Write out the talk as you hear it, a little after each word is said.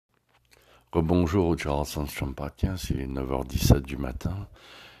Rebonjour, ciao, Champatien, c'est 9h17 du matin,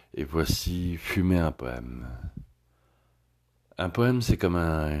 et voici Fumer un poème. Un poème, c'est comme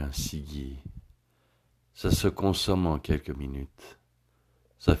un cigui. Ça se consomme en quelques minutes.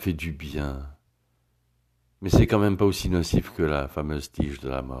 Ça fait du bien. Mais c'est quand même pas aussi nocif que la fameuse tige de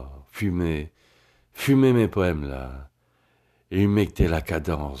la mort. Fumez mes poèmes là, et humectez la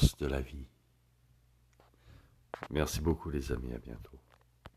cadence de la vie. Merci beaucoup les amis, à bientôt.